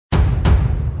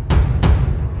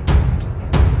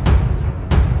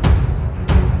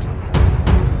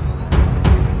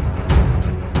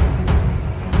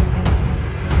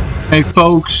Hey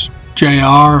folks,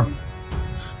 JR,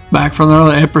 back for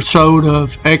another episode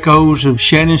of Echoes of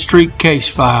Shannon Street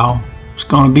Case File. It's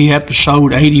going to be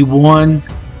episode 81,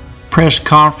 Press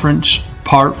Conference,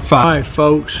 Part 5. Alright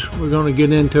folks, we're going to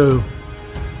get into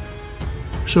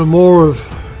some more of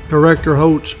Director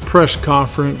Holt's press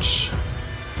conference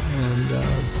and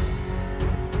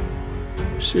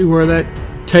see where that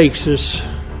takes us.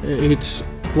 It's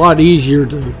a lot easier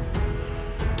to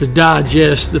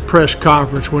digest the press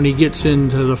conference when he gets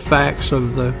into the facts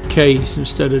of the case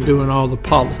instead of doing all the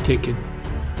politicking.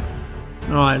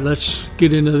 All right, let's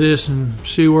get into this and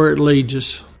see where it leads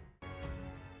us.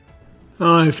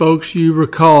 All right, folks, you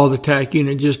recall the TAC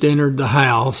unit just entered the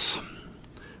house. I'm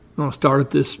going to start at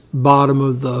this bottom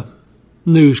of the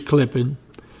news clipping.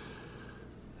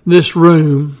 This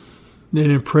room, then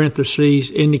in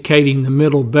parentheses, indicating the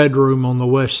middle bedroom on the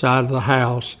west side of the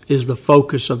house, is the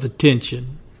focus of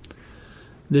attention.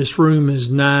 This room is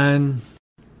 9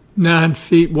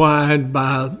 feet wide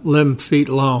by 11 feet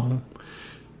long.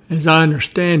 As I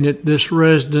understand it, this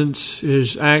residence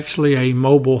is actually a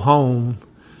mobile home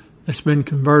that's been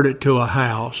converted to a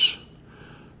house.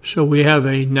 So we have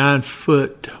a 9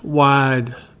 foot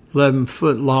wide, 11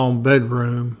 foot long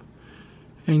bedroom,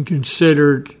 and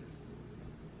considerable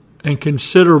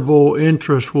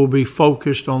interest will be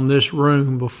focused on this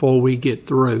room before we get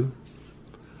through.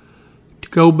 To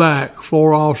go back,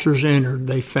 4 officers entered,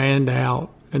 they fanned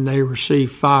out, and they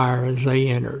received fire as they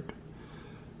entered.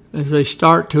 As they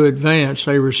start to advance,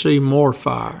 they receive more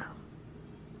fire.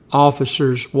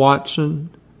 Officers Watson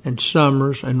and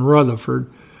Summers and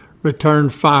Rutherford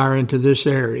returned fire into this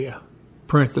area,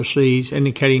 parentheses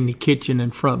indicating the kitchen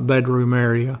and front bedroom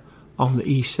area on the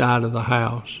east side of the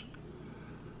house.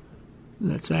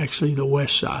 That's actually the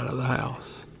west side of the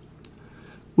house.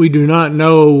 We do not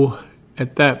know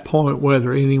at that point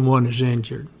whether anyone is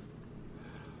injured.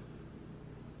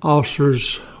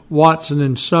 Officers Watson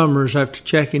and Summers, after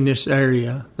checking this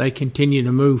area, they continue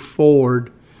to move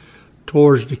forward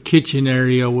towards the kitchen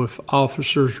area with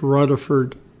Officers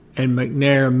Rutherford and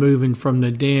McNair moving from the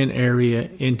den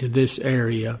area into this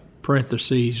area,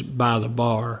 parentheses by the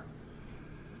bar.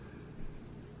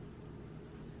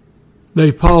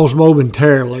 They pause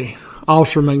momentarily.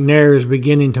 Officer McNair is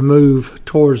beginning to move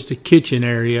towards the kitchen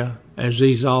area as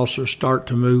these officers start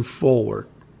to move forward.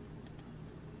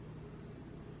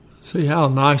 See how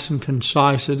nice and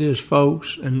concise it is,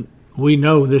 folks? And we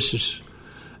know this is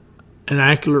an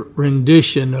accurate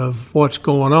rendition of what's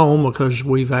going on because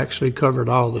we've actually covered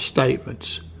all the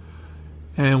statements.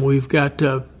 And we've got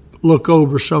to look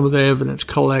over some of the evidence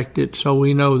collected so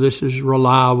we know this is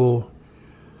reliable,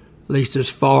 at least as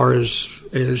far as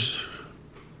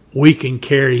we can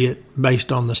carry it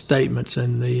based on the statements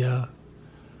and the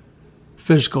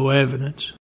physical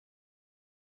evidence.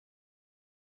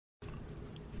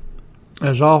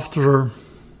 As Officer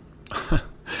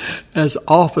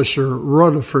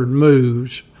Rutherford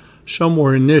moves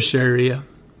somewhere in this area,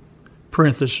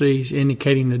 parentheses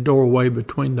indicating the doorway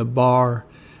between the bar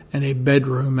and a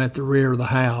bedroom at the rear of the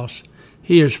house,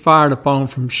 he is fired upon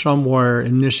from somewhere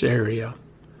in this area,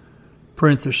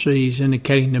 parentheses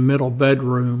indicating the middle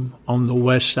bedroom on the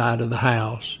west side of the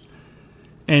house,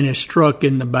 and is struck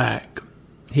in the back.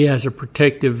 He has a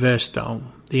protective vest on.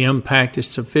 The impact is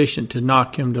sufficient to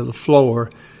knock him to the floor,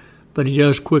 but he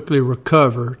does quickly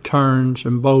recover, turns,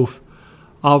 and both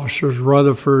Officers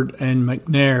Rutherford and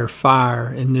McNair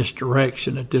fire in this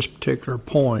direction at this particular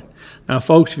point. Now,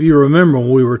 folks, if you remember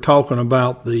when we were talking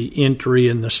about the entry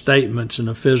and the statements and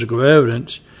the physical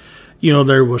evidence,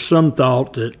 there was some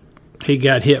thought that he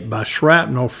got hit by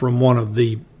shrapnel from one of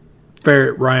the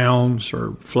ferret rounds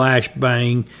or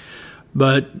flashbang.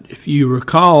 But if you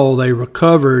recall, they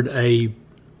recovered a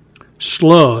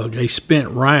slug, a spent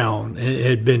round, and it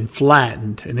had been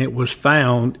flattened, and it was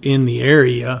found in the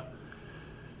area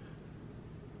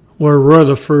where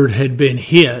Rutherford had been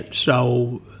hit.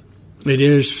 So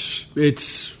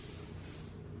it's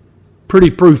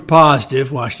pretty proof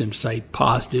positive. Well, I shouldn't say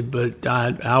positive, but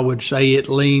I would say it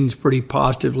leans pretty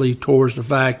positively towards the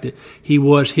fact that he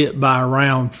was hit by a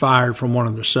round fired from one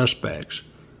of the suspects.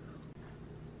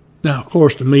 Now, of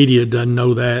course, the media doesn't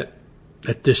know that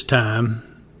at this time,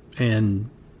 and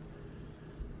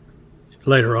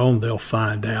later on they'll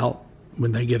find out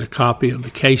when they get a copy of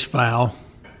the case file.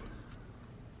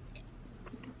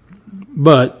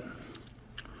 But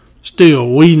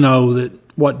still, we know that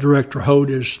what Director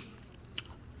Holt is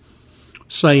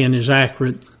saying is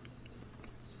accurate.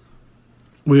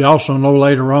 We also know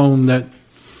later on that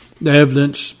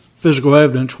the physical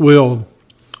evidence will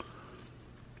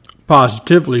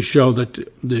positively show that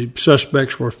the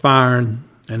suspects were firing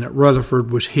and that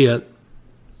Rutherford was hit.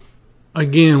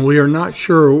 Again, we are not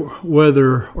sure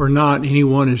whether or not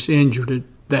anyone is injured at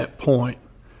that point.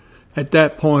 At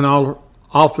that point,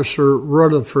 Officer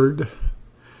Rutherford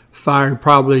fired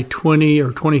probably 20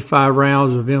 or 25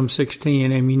 rounds of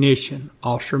M16 ammunition.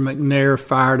 Officer McNair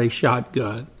fired a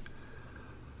shotgun.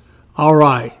 All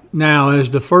right, now as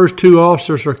the first two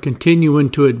officers are continuing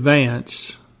to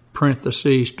advance,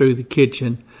 parentheses, through the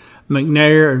kitchen,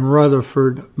 McNair and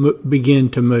Rutherford begin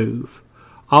to move.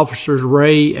 Officers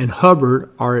Ray and Hubbard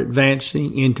are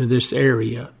advancing into this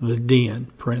area, the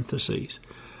den, parentheses.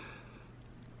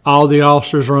 All the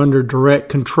officers are under direct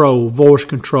control, voice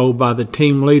control by the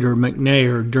team leader,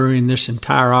 McNair, during this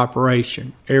entire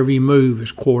operation. Every move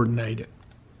is coordinated.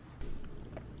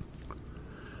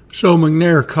 So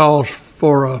McNair calls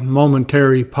for a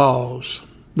momentary pause.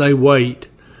 They wait.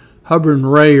 Hubbard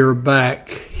and Ray are back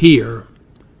here,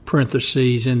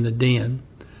 parentheses, in the den.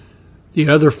 The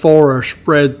other four are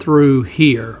spread through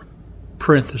here,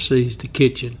 parentheses, the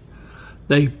kitchen.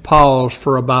 They pause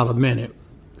for about a minute.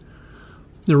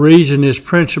 The reason is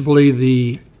principally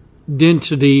the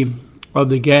density of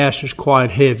the gas is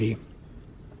quite heavy.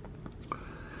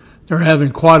 They're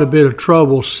having quite a bit of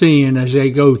trouble seeing as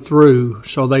they go through,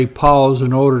 so they pause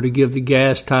in order to give the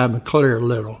gas time to clear a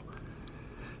little.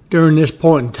 During this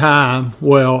point in time,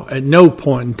 well, at no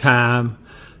point in time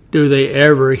do they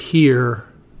ever hear,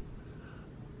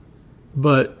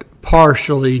 but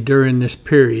partially during this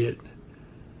period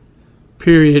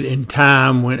in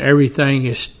time when everything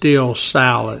is still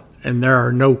silent and there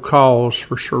are no calls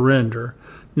for surrender,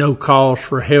 no calls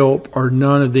for help, or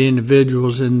none of the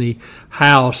individuals in the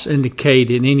house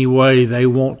indicate in any way they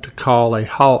want to call a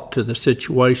halt to the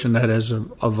situation that has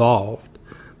evolved.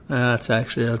 That's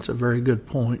a very good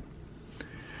point.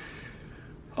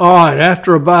 All right,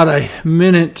 after about a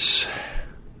minute's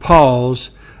pause,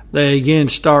 they again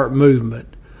start movement.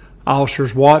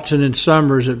 Officers Watson and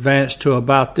Summers advance to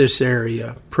about this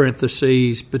area,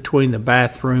 parentheses, between the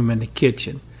bathroom and the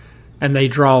kitchen, and they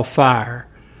draw fire.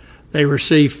 They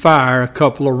receive fire, a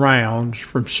couple of rounds,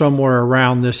 from somewhere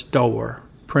around this door,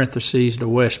 parentheses, the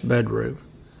west bedroom.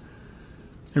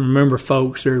 And remember,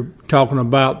 folks, they're talking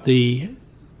about the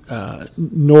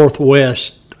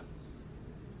northwest,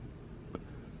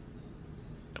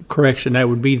 correction, that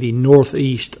would be the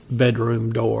northeast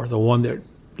bedroom door, the one that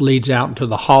leads out into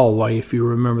the hallway. If you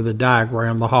remember the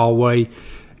diagram, the hallway,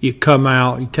 you come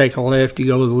out, you take a left, you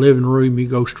go to the living room, you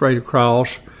go straight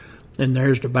across, and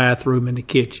there's the bathroom and the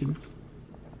kitchen.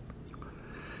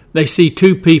 They see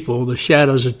two people, the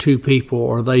shadows of two people,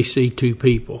 or they see two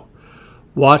people.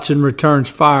 Watson returns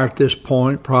fire at this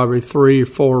point, probably 3 or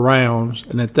 4 rounds,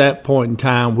 and at that point in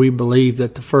time, we believe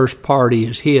that the first party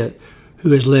is hit,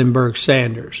 who is Lindbergh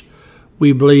Sanders.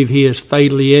 We believe he is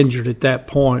fatally injured at that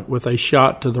point with a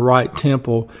shot to the right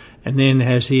temple, and then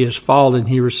as he is fallen,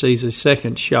 he receives a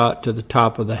second shot to the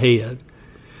top of the head.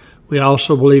 We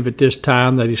also believe at this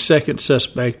time that his second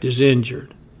suspect is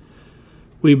injured.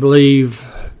 We believe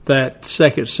that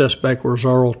second suspect was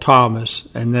Earl Thomas,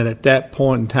 and that at that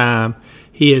point in time,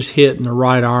 he is hit in the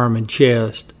right arm and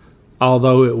chest,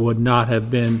 although it would not have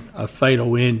been a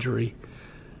fatal injury.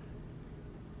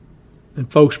 And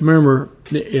folks, remember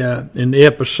in the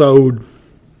episode,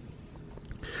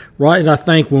 right, I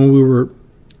think when we were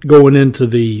going into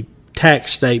the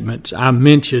tax statements, I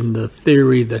mentioned the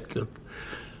theory that the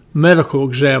medical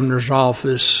examiner's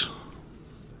office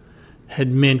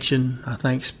had mentioned, I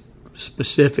think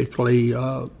specifically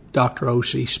Dr.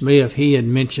 O.C. Smith, he had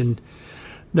mentioned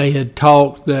they had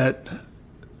talked that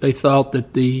they thought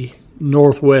that the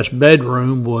northwest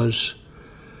bedroom was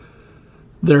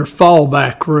their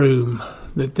fallback room,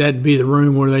 that'd be the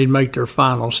room where they'd make their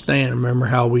final stand. Remember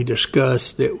how we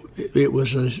discussed that it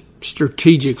was a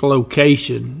strategic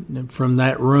location, and from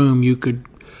that room you could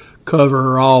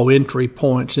cover all entry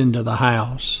points into the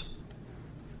house.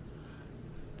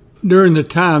 During the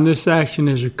time this action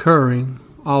is occurring,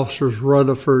 Officers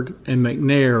Rutherford and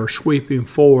McNair are sweeping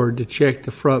forward to check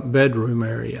the front bedroom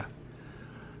area.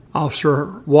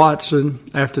 Officer Watson,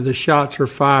 after the shots are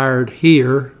fired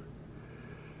here,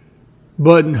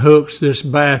 button hooks this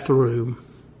bathroom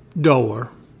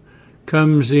door,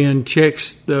 comes in,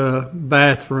 checks the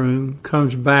bathroom,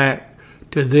 comes back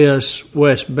to this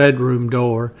west bedroom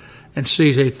door, and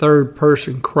sees a third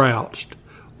person crouched,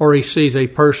 or he sees a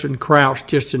person crouched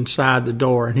just inside the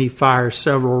door, and he fires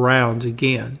several rounds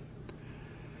again.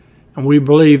 And we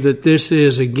believe that this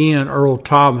is again Earl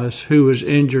Thomas, who was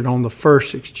injured on the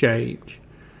first exchange.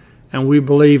 And we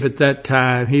believe at that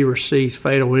time he receives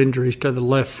fatal injuries to the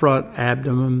left front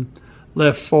abdomen,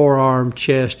 left forearm,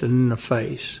 chest, and in the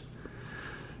face.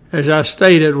 As I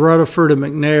stated, Rutherford and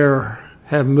McNair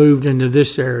have moved into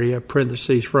this area,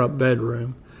 parentheses, front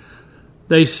bedroom.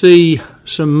 They see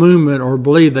some movement, or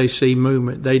believe they see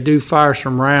movement. They do fire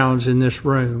some rounds in this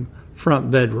room,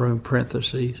 front bedroom,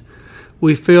 parentheses.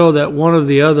 We feel that one of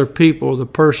the other people, the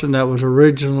person that was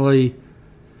originally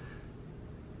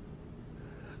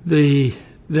that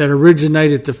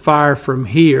originated the fire from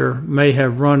here, may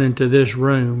have run into this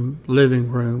room,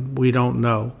 living room. We don't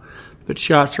know. But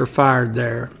shots are fired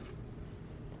there.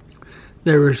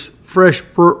 There is fresh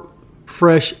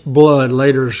blood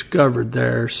later discovered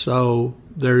there, so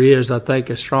there is, I think,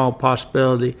 a strong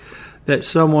possibility that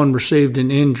someone received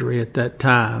an injury at that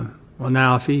time. Well,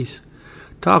 now, if he's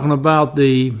talking about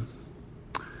the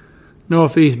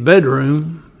northeast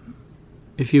bedroom,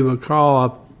 if you recall,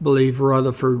 I believe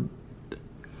Rutherford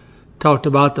talked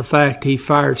about the fact he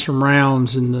fired some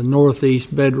rounds in the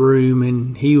northeast bedroom,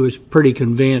 and he was pretty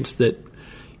convinced that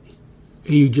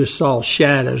he just saw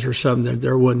shadows or something, that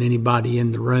there wasn't anybody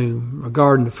in the room.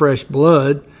 Regarding the fresh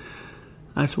blood,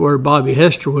 that's where Bobby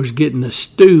Hester was getting the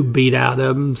stew beat out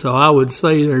of him, so I would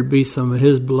say there'd be some of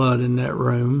his blood in that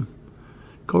room.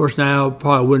 Of course, now it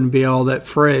probably wouldn't be all that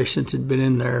fresh since it'd been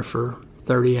in there for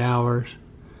 30 hours.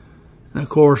 And, of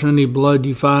course, any blood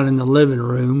you find in the living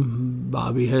room,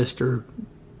 Bobby Hester,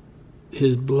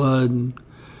 his blood and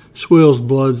Swill's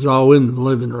blood's all in the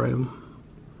living room.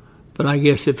 But I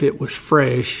guess if it was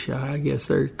fresh, I guess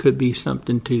there could be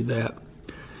something to that.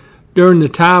 During the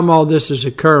time all this is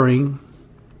occurring,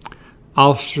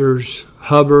 Officers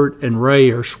Hubbard and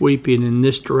Ray are sweeping in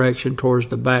this direction towards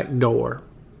the back door,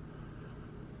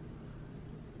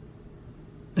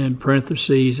 in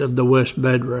parentheses, of the west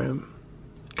bedroom,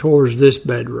 towards this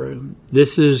bedroom.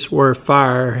 This is where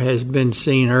fire has been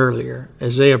seen earlier.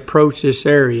 As they approach this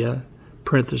area,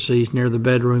 parentheses, near the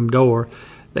bedroom door,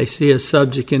 they see a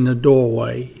subject in the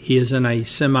doorway. He is in a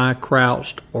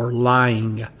semi-crouched or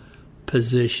lying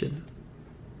position.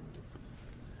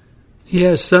 He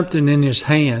has something in his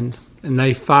hand, and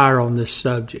they fire on this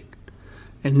subject.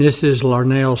 And this is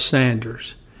Larnell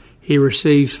Sanders. He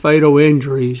receives fatal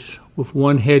injuries with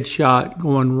one headshot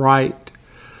going right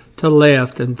to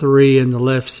left and 3 in the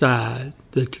left side.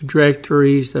 The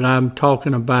trajectories that I'm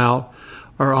talking about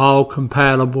are all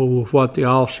compatible with what the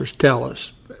officers tell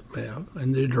us. Well,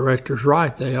 and the director's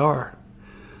right, they are.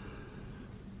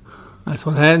 That's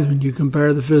what happens when you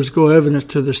compare the physical evidence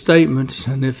to the statements,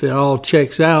 and if it all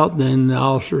checks out, then the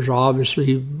officers are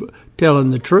obviously telling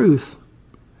the truth.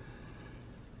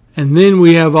 And then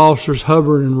we have Officers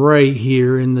Hubbard and Ray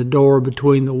here in the door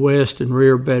between the west and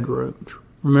rear bedrooms.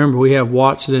 Remember, we have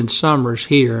Watson and Summers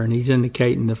here, and he's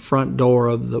indicating the front door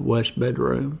of the west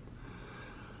bedroom.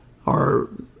 Or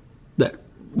that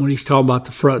when he's talking about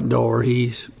the front door,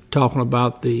 he's talking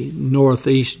about the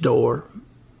northeast door,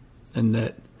 and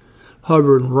that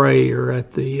Hubbard and Ray are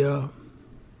at the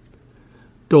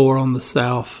door on the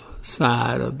south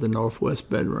side of the northwest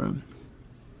bedroom.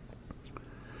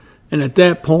 And at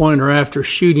that point, or after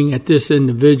shooting at this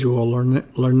individual,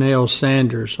 Larnell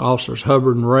Sanders, Officers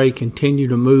Hubbard and Ray continue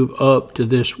to move up to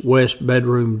this west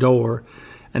bedroom door,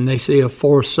 and they see a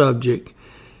fourth subject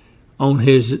on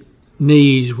his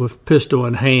knees with pistol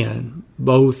in hand.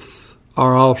 Both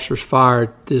our officers fire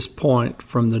at this point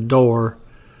from the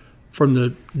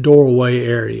doorway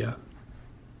area.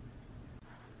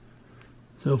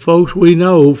 So, folks, we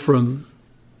know from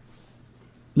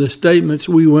the statements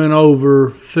we went over,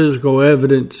 physical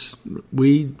evidence,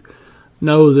 we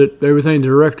know that everything the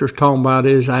director's talking about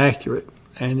is accurate.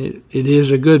 And it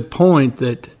is a good point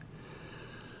that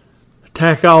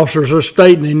attack officers are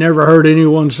stating they never heard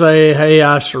anyone say, hey,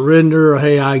 I surrender, or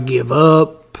hey, I give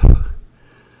up.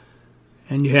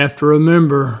 And you have to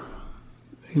remember,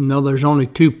 even though there's only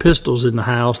 2 pistols in the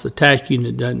house, the attack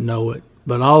unit doesn't know it.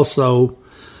 But also,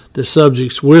 the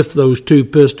subjects with those 2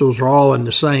 pistols are all in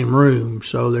the same room,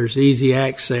 so there's easy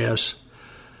access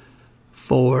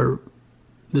for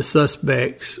the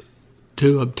suspects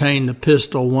to obtain the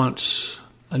pistol once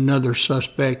another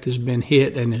suspect has been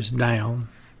hit and is down.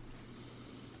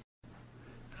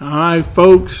 All right,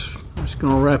 folks, just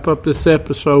going to wrap up this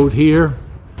episode here.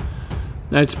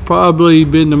 That's probably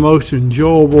been the most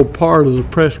enjoyable part of the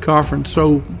press conference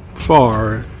so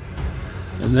far,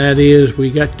 and that is we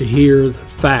got to hear the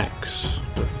facts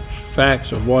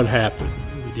of what happened.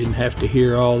 We didn't have to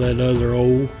hear all that other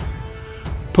old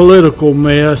political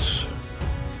mess,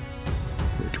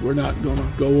 which we're not going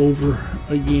to go over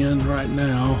again right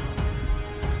now.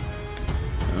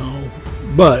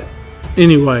 But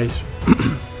anyways,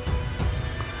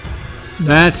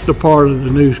 that's the part of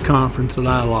the news conference that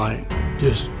I like.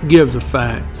 Just give the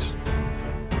facts.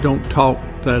 Don't talk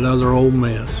that other old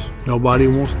mess. Nobody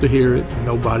wants to hear it.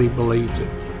 Nobody believes it.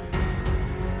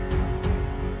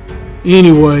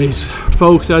 Anyways,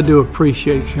 folks, I do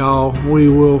appreciate y'all. We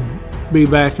will be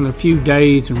back in a few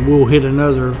days, and we'll hit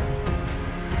another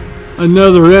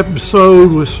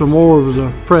episode with some more of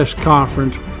the press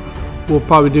conference. We'll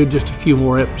probably do just a few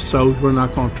more episodes. We're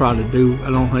not going to try to do, I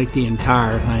don't think, the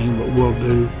entire thing, but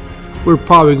we're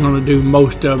probably going to do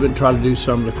most of it and try to do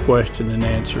some of the question and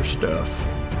answer stuff.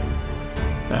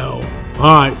 So,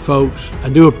 all right, folks, I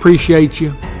do appreciate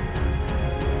you.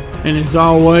 And as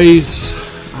always,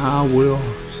 I will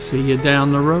see you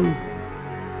down the road.